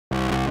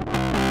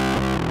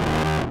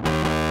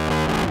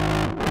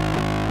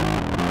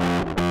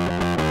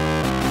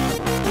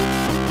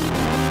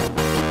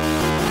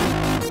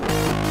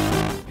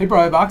Hey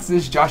BroadwayBox,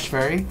 this is Josh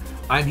Ferry.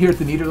 I'm here at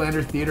the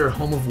Nederlander Theatre,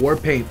 home of War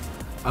Paint.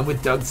 I'm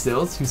with Doug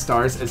Sills, who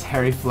stars as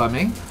Harry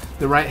Fleming,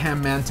 the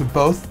right-hand man to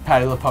both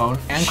Patti LuPone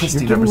and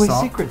Christine You're giving away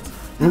Ebersol.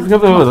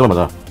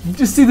 secrets.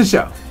 Just see the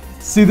show.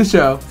 See the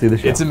show. See the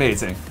show. It's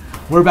amazing.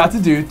 We're about to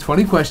do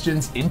 20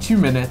 questions in 2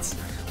 minutes.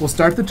 We'll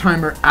start the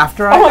timer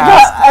after I Oh my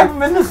ask. god, I've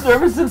been this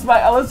nervous since my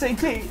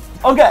LSAT.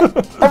 Okay,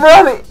 I'm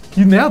ready.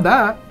 You nailed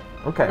that.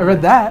 Okay. I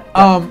read that.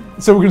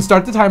 So we're going to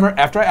start the timer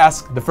after I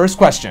ask the first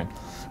question,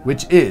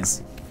 which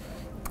is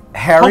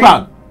Harry. Hold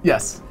on.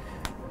 Yes.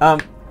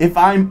 If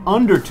I'm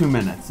under 2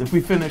 minutes, if we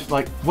finish,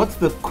 like, what's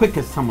the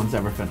quickest someone's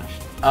ever finished?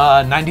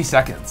 90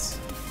 seconds.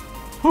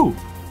 Who?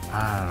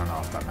 I don't know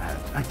off the top of my head.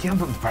 I can't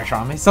put the pressure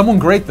on me. Someone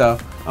great though,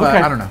 but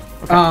Okay. I don't know.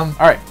 Okay. All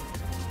right,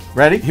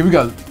 Ready? here we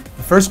go.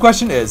 The first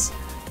question is,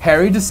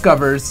 Harry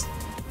discovers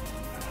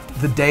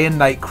the day and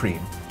night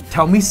cream.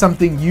 Tell me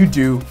something you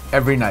do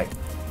every night.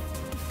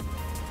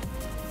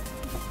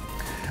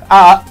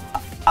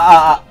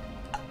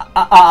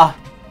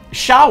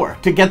 Shower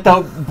to get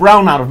the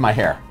brown out of my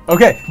hair.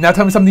 Okay, now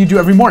tell me something you do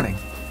every morning.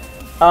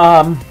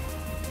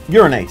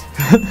 Urinate.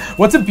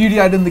 What's a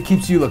beauty item that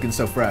keeps you looking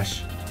so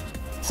fresh?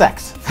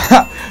 Sex.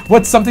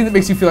 What's something that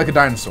makes you feel like a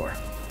dinosaur?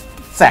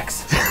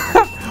 Sex.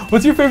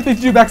 What's your favorite thing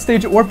to do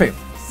backstage at War Paint?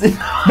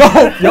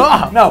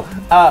 No.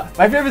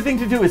 My favorite thing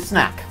to do is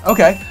snack.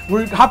 Okay,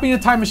 we're hopping in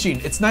a time machine.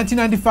 It's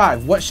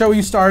 1995. What show are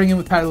you starring in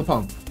with Patti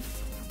LuPone?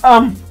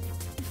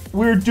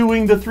 We're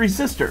doing The Three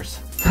Sisters.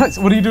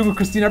 What are you doing with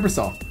Christine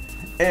Ebersol?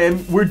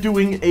 We're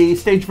doing a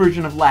stage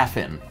version of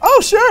Laugh-In.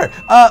 Oh, sure.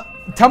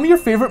 Tell me your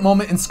favorite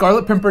moment in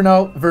Scarlet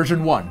Pimpernel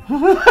version 1.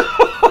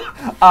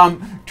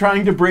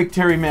 Trying to break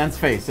Terry Mann's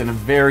face in a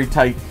very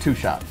tight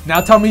 2-shot.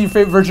 Now tell me your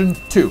favorite version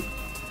 2.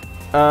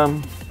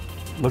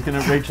 Looking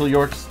at Rachel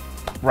York's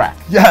rack.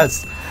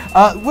 Yes.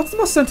 What's the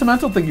most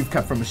sentimental thing you've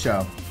kept from a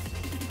show?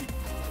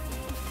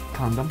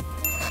 Condom.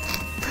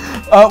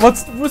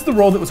 What's the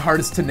role that was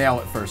hardest to nail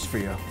at first for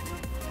you?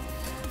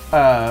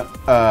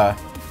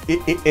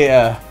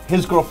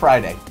 His Girl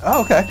Friday.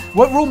 Oh, okay.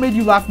 What role made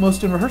you laugh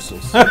most in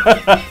rehearsals?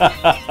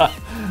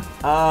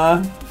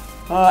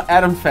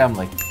 Addams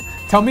Family.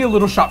 Tell me a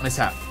little shop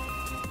mishap.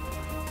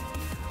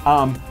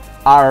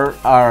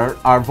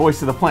 Our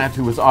voice of the plant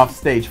who was off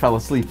stage fell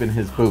asleep in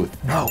his booth.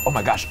 No. Oh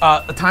my gosh.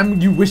 A time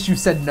you wish you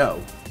said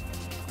no.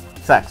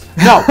 Sex.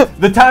 No.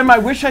 The time I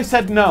wish I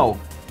said no.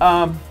 We're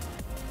on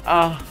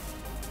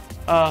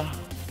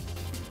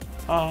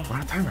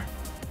a timer.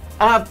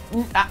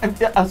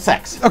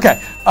 Sex.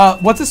 Okay.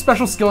 What's a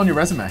special skill on your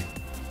resume?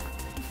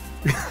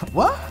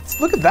 What?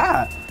 Look at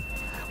that.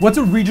 What's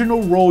a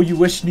regional role you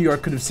wish New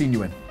York could have seen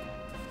you in?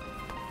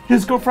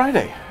 His Girl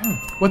Friday.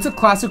 What's a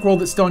classic role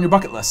that's still on your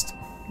bucket list?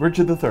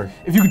 Richard III.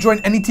 If you could join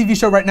any TV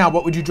show right now,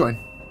 what would you join?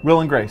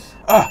 Will and Grace.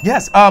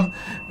 Yes.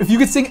 If you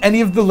could sing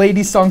any of the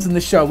ladies' songs in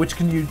the show, which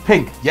can you?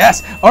 Pink.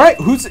 Yes. All right.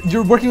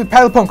 You're working with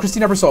Patti LuPone,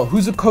 Christine Ebersol.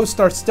 Who's a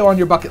co-star still on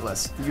your bucket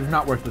list that you've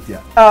not worked with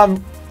yet?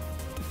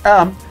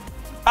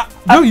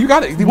 No, you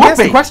got it. We asked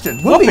the question.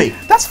 Whoopi.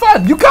 That's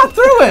fun. You got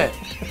through it.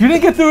 You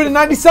didn't get through it in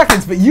 90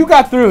 seconds, but you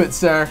got through it,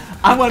 sir.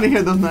 I want to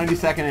hear those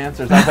 90-second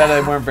answers. I bet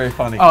they weren't very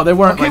funny. Oh, they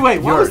weren't. Okay, like,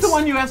 wait. What was yours. the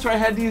one you asked where I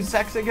had to use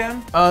sex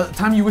again?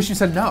 Time you wish you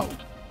said no.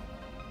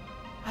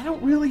 I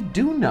don't really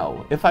do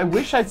no. If I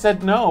wish I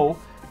said no,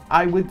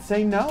 I would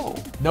say no.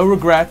 No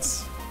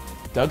regrets.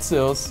 Doug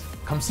Sills.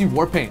 Come see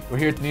War Paint. We're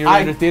here at the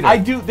Nederlander Theatre. I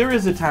do. There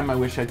is a time I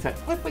wish I'd said.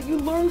 But you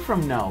learn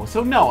from no.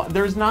 So no,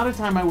 there's not a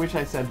time I wish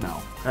I said no.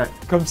 All right.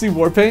 Come see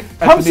War Paint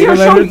at Come the see our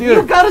show. Nederlander Theatre.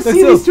 You've got to Doug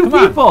see Sills, these two come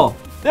on. people.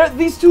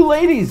 These two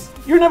ladies.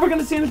 You're never going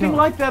to see anything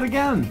like that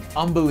again.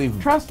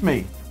 Unbelievable. Trust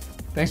me.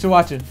 Thanks for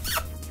watching.